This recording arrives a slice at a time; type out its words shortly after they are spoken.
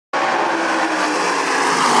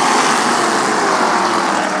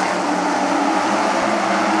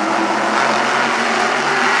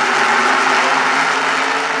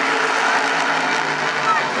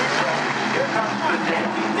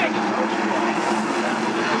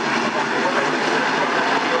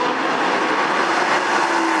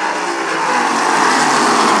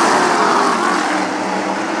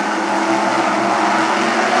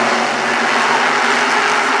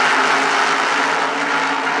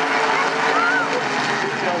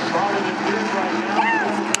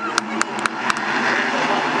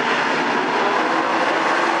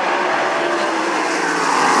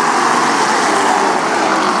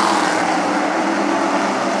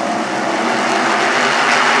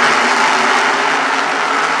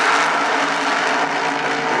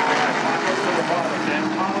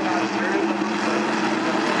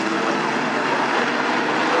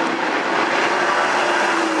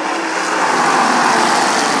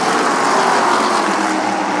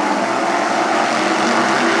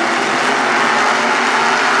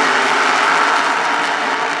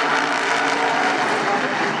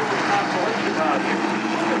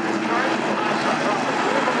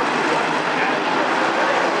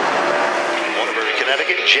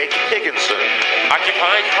Connecticut, Jake Higginson.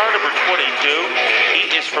 Occupying car number 22, he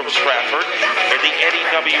is from Stafford. In the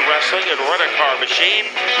NEW Wrestling and Rent-A-Car Machine,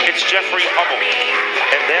 it's Jeffrey Hubble.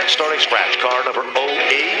 And then starting scratch car number 08,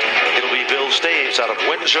 it'll be Bill Staves out of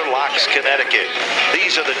Windsor Locks, Connecticut.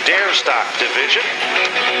 These are the Dare Stock division.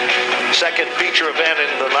 Second feature event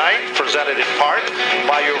in the night, presented in part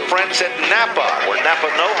by your friends at Napa, where Napa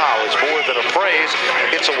know-how is more than a phrase,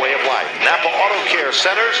 it's a way of life. Napa Auto Care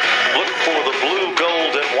Centers, look for the blue,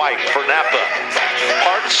 gold, and white for Napa.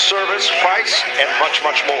 Parts, service, price, and much,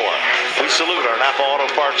 much more. We salute our Napa Auto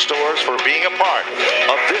Parts stores for being a part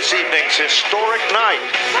of this evening's historic night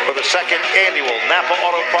for the second annual Napa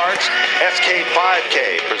Auto Parts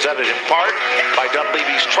SK5K, presented in part by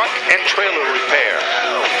Dunleavy's Truck and Trailer Repair.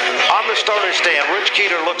 On the starter stand, Rich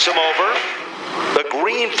Keeter looks him over. The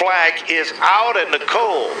green flag is out, and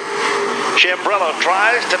Nicole Chambrello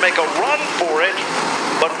tries to make a run for it,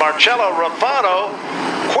 but Marcello Raffano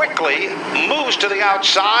quickly moves to the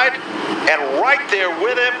outside, and right there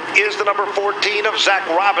with him is the number 14 of Zach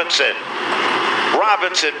Robinson.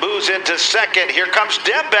 Robinson moves into second. Here comes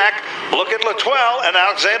Dembeck. Look at Latoile and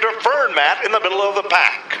Alexander Fernmat in the middle of the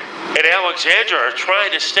pack. And Alexander are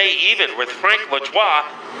trying to stay even with Frank Latoile.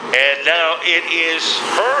 And now it is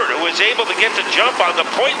Fern who is able to get the jump on the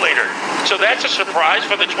point leader. So that's a surprise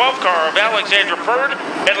for the 12th car of Alexander Fern,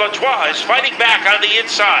 and Latoile is fighting back on the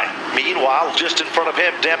inside. Meanwhile, just in front of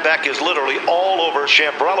him, Dembeck is literally all over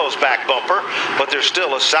Chambrello's back bumper, but there's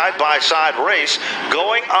still a side-by-side race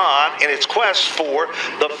going on in its quest for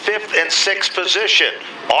the 5th and 6th position.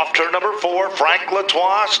 Off turn number 4, Frank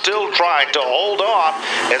Latoile still trying to hold off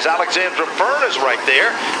as Alexander Fern is right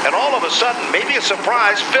there, and all of a sudden, maybe a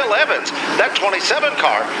surprise, Phil Evans, that 27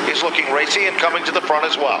 car, is looking racy and coming to the front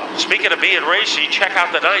as well. Speaking of being racy, check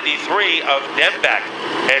out the 93 of Dembeck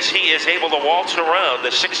as he is able to waltz around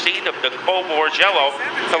the 16 of Nicole Borgello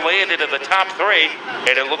to land into the top 3,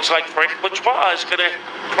 and it looks like Frank Latoile is going to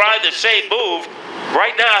try the same move.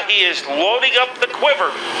 Right now, he is loading up the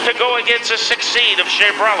quiver to go against the 16 of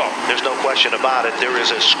Chambrello. There's no question about it. There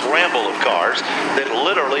is a scramble of cars that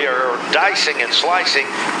literally are dicing and slicing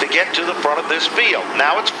to get to the front of this field.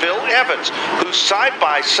 Now it's Phil Evans, who's side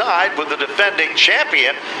by side with the defending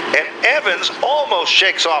champion, and Evans almost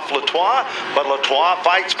shakes off Latoile, but Latoile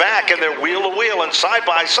fights back, and they're wheel to wheel and side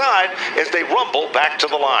by side as they rumble back to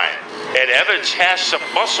the line. And Evans has some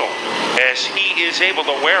muscle as he is able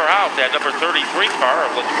to wear out that number 33 car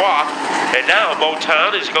of Latoile. And now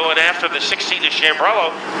Motown is going after the 16 of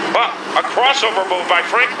Chambrello. But a crossover move by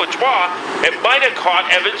Frank Latoile, it might have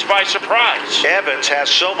caught Evans by surprise. Evans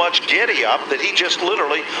has so much giddy up that he just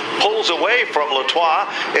literally pulls away from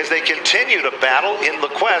Latoile as they continue to battle in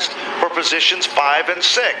the quest for positions 5 and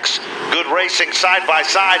 6. Good racing side by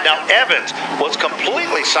side. Now Evans was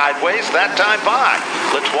completely sideways that time by.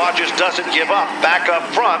 Latoile just doesn't give up. Back up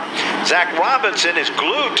front, Zach Robinson is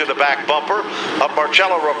glued to the back bumper of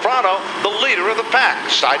Marcello Raffano, the leader of the pack.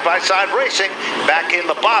 Side-by-side racing back in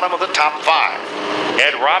the bottom of the top 5.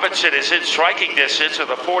 And Robinson is in striking distance of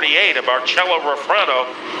the 48 of Marcello Raffano.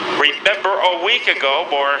 Remember a week ago,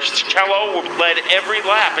 Marcello led every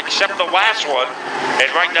lap except the last one. And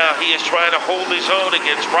right now he is trying to hold his own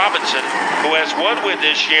against Robinson, who has one win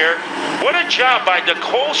this year. What a job by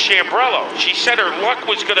Nicole Chambrello. She said her luck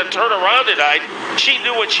was going to turn around tonight. She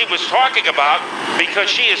knew what she was talking about because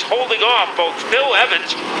she is holding off both Phil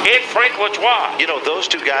Evans and Frank Latoile. You know, those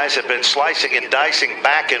two guys have been slicing and dicing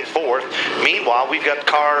back and forth. Meanwhile, we've got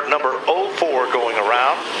car number 04 going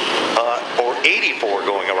around, or 84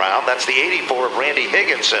 going around. That's the 84 of Randy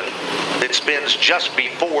Higginson that spins just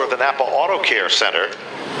before the Napa Auto Care Center,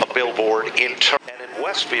 a billboard in turn.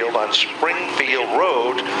 Westfield on Springfield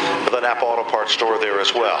Road, the Napa Auto Parts store there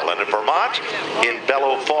as well. And in Vermont, in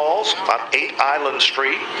Bellow Falls on 8 Island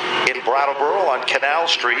Street, in Brattleboro on Canal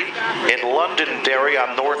Street, in Londonderry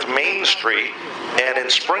on North Main Street, and in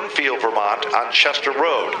Springfield, Vermont on Chester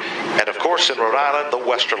Road. And of course in Rhode Island, the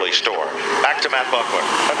Westerly store. Back to Matt Buckler.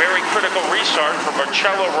 A very critical restart for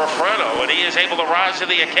Marcello Raffano, and he is able to rise to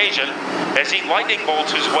the occasion as he lightning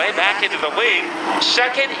bolts his way back into the lead.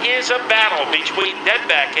 Second is a battle between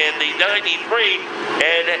Dembeck and the 93,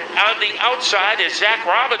 and on the outside is Zach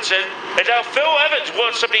Robinson, and now Phil Evans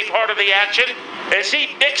wants to be part of the action as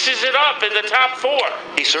he mixes it up in the top 4.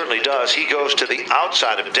 He certainly does. He goes to the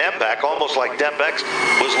outside of Dembeck, almost like Dembeck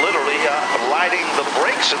was literally riding the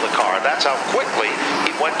brakes in the car. That's how quickly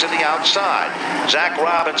he went to the outside. Zach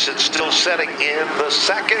Robinson still sitting in the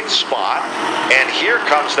 2nd spot, and here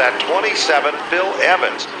comes that 27, Phil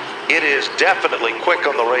Evans. It is definitely quick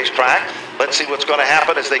on the racetrack. Let's see what's going to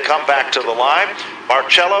happen as they come back to the line.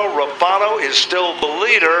 Marcello Rufano is still the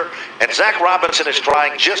leader, and Zach Robinson is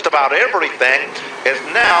trying just about everything. As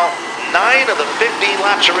now 9 of the 15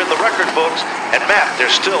 laps are in the record books, and Matt,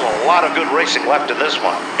 there's still a lot of good racing left in this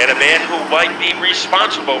one. And a man who might be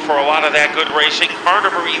responsible for a lot of that good racing, car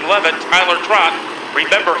number 11, Tyler Trott.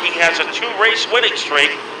 Remember, he has a 2-race winning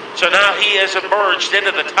streak, so now he has emerged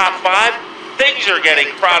into the top 5. Things are getting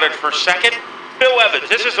crowded for second. Phil Evans,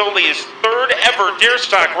 this is only his 3rd ever Deer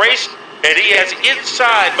Stock race, and he has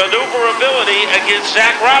inside maneuverability against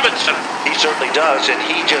Zach Robinson. He certainly does, and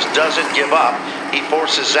he just doesn't give up. He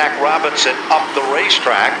forces Zach Robinson up the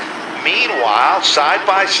racetrack. Meanwhile, side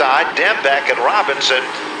by side, Dembeck and Robinson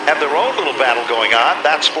have their own little battle going on.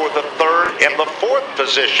 That's for the 3rd and the 4th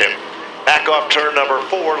position. Back off turn number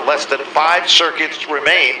 4, less than 5 circuits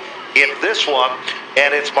remain in this one,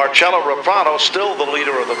 and it's Marcello Rufano still the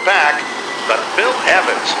leader of the pack, but Phil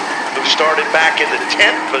Evans, who started back in the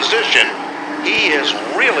 10th position, he is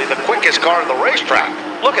really the quickest car in the racetrack.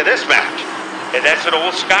 Look at this match. And that's an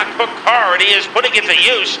old Scott Cook car, and he is putting it to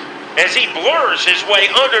use as he blurs his way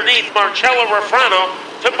underneath Marcello Rufano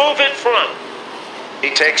to move in front.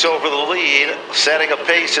 He takes over the lead, setting a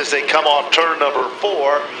pace as they come off turn number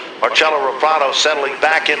 4. Marcello Rufano settling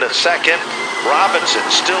back into 2nd. Robinson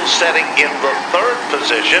still setting in the 3rd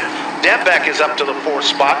position. Dembeck is up to the 4th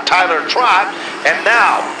spot. Tyler Trott. And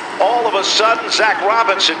now, all of a sudden, Zach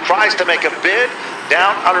Robinson tries to make a bid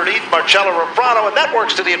down underneath Marcello Rufano, and that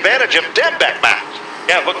works to the advantage of Dembeck, Matt.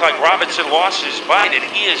 Yeah, it looked like Robinson lost his fight, and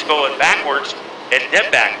he is going backwards. And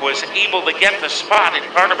Dembeck was able to get the spot in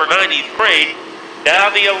car number 93.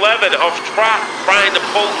 Now the 11 of Trott trying to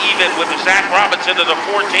pull even with Zach Robinson in the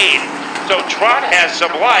 14. So Trott has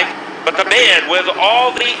some life, but the man with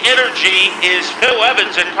all the energy is Phil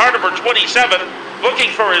Evans in car number 27,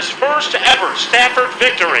 looking for his first ever Stafford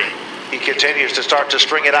victory. He continues to start to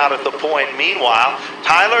string it out at the point. Meanwhile,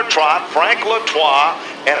 Tyler Trott, Frank Latois,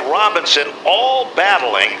 and Robinson all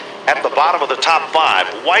battling at the bottom of the top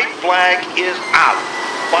 5. White flag is out.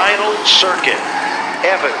 Final circuit.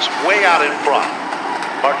 Evans way out in front.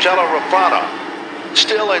 Marcello Rufano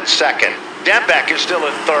still in 2nd. Dembeck is still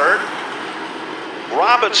in 3rd.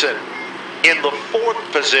 Robinson in the 4th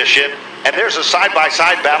position. And there's a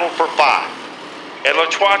side-by-side battle for 5. And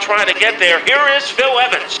Latois trying to get there. Here is Phil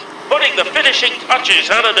Evans putting the finishing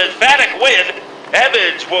touches on an emphatic win.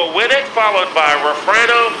 Evans will win it, followed by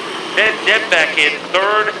Rufano and Dembeck in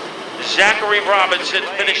 3rd. Zachary Robinson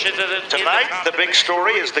finishes it. Tonight, the big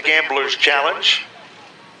story is the Gamblers Challenge,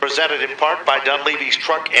 presented in part by Dunleavy's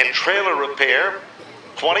Truck and Trailer Repair.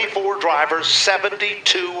 24 drivers,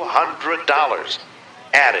 $7,200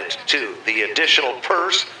 added to the additional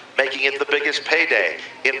purse, making it the biggest payday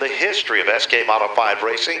in the history of SK Model 5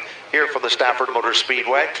 racing here from the Stafford Motor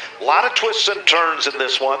Speedway. A lot of twists and turns in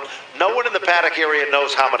this one. No one in the paddock area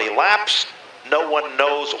knows how many laps. No one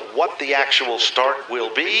knows what the actual start will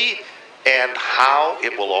be and how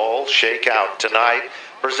it will all shake out tonight.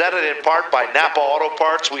 Presented in part by Napa Auto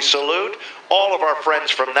Parts. We salute all of our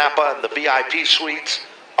friends from Napa and the VIP suites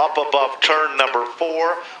up above turn number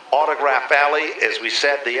 4, Autograph Alley. As we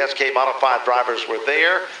said, the SK Model 5 drivers were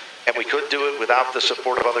there, and we couldn't do it without the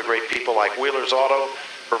support of other great people like Wheeler's Auto,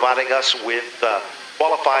 providing us with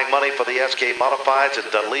qualifying money for the SK Modifieds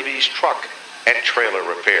and Dunleavy's Truck and Trailer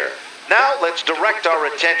Repair. Now let's direct our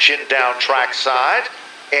attention down trackside.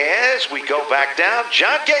 As we go back down,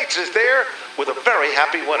 John Gates is there with a very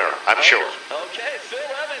happy winner, I'm sure. Okay, Phil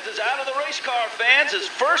Evans is out of the race car, fans. His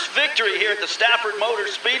first victory here at the Stafford Motor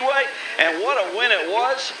Speedway, and what a win it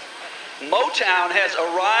was. Motown has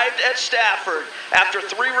arrived at Stafford. After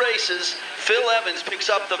 3 races, Phil Evans picks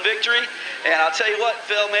up the victory. And I'll tell you what,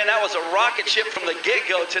 Phil, man, that was a rocket ship from the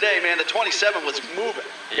get-go today, man. The 27 was moving.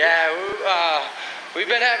 Yeah, we've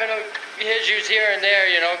been having issues here and there.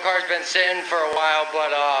 You know, car's been sitting for a while,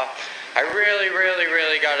 but I really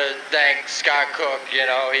got to thank Scott Cook. You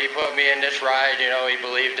know, he put me in this ride. You know, he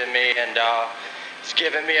believed in me, and he's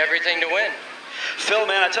given me everything to win. Phil,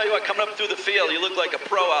 man, I tell you what, coming up through the field, you look like a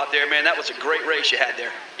pro out there, man. That was a great race you had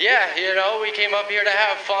there. Yeah, you know, we came up here to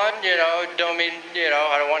have fun. You know,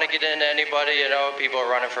 I don't want to get into anybody. You know, people are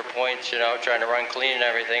running for points. You know, trying to run clean and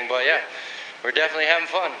everything. But yeah, we're definitely having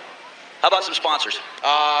fun. How about some sponsors?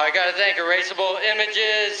 I got to thank Erasable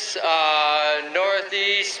Images,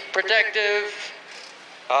 Northeast Protective,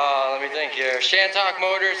 let me think here, Shantok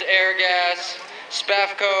Motors, Airgas,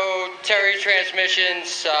 Spafco, Terry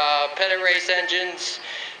Transmissions, Pettit Race Engines,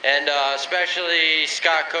 and especially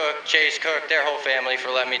Scott Cook, Chase Cook, their whole family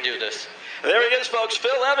for letting me do this. There he is, folks.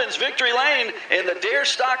 Phil Evans, victory lane in the Dare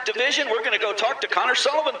Stock division. We're going to go talk to Connor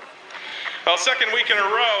Sullivan. Well, second week in a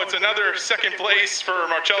row, it's another second place for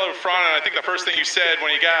Marcello Frana. I think the first thing you said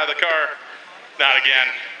when you got out of the car, not again.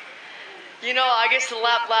 You know, I guess the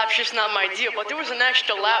lap's just not my deal, but there was an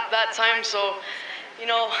extra lap that time, so, you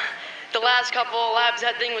know, the last couple of laps,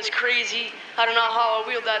 that thing was crazy. I don't know how I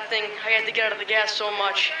wheeled that thing. I had to get out of the gas so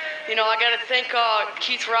much. You know, I got to thank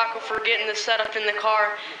Keith Rocco for getting the setup in the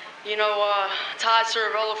car. You know, Todd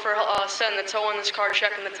Cervello for setting the toe in this car,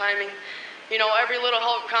 checking the timing. You know, every little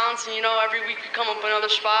help counts, and, you know, every week we come up another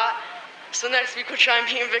spot. So next week we'll try and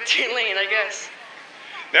be in victory lane, I guess.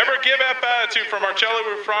 Never give up attitude for Marcello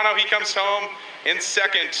Frano. He comes home in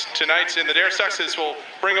second tonight in the Dare Success. We'll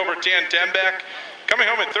bring over Dan Dembeck, coming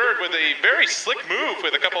home in third with a very slick move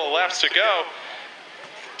with a couple of laps to go.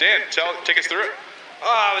 Dan, take us through it.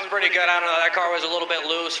 Oh, it was pretty good. I don't know, that car was a little bit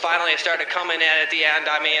loose. Finally, it started coming in at the end.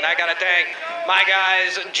 I mean, I got to thank my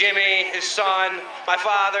guys, Jimmy, his son, my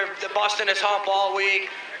father, busting his hump all week.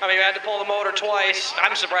 I mean, we had to pull the motor twice.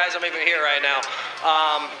 I'm surprised I'm even here right now.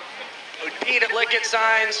 Pete at Lickett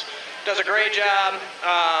Signs does a great job.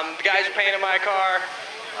 The guys who painted my car.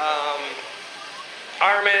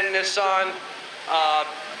 Armin and his son.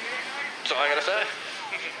 That's all I got to say.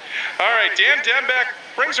 All right, Dan Dembeck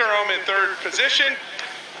brings her home in third position.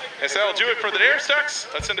 And so that'll do it for the Dare Sucks.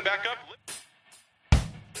 Let's send it back up.